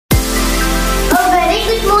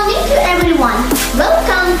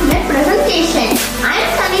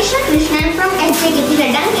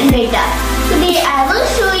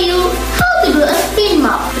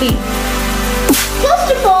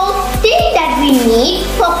need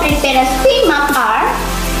for prepare a spin map are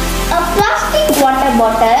a plastic water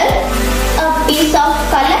bottle, a piece of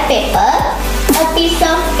color paper, a piece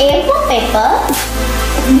of A4 paper,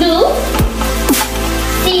 glue,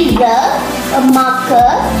 scissors, a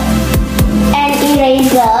marker, an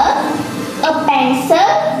eraser, a pencil,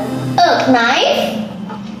 a knife,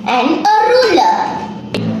 and a ruler.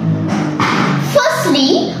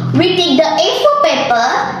 Firstly, we take the A4 paper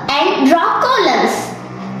and draw columns.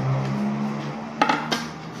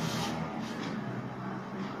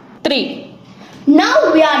 3.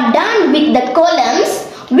 Now we are done with the columns,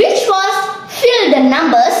 which was fill the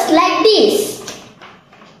numbers like this.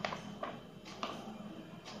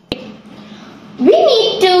 We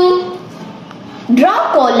need to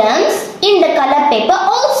draw columns in the color paper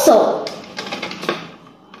also.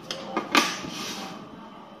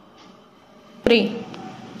 3.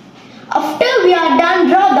 After we are done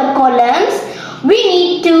draw the columns, we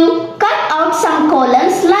need to cut out some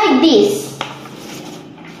columns like this.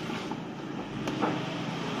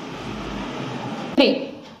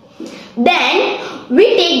 3. Then we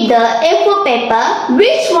take the A4 paper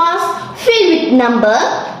which was filled with number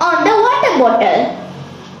on the water bottle.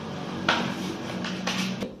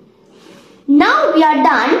 Now we are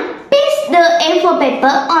done. Paste the A4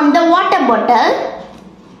 paper on the water bottle.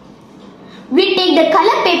 We take the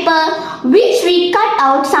color paper which we cut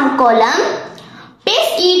out some column.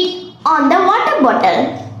 Paste it on the water bottle.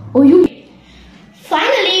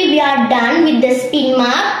 Finally we are done with the spin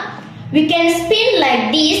map. We can spin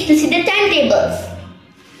like this to see the timetables.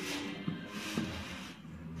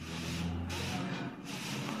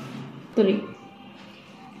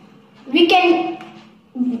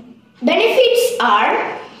 Benefits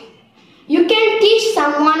are you can teach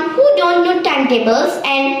someone who don't know timetables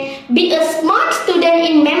and be a smart student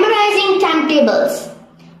in memorizing timetables.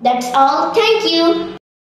 That's all. Thank you.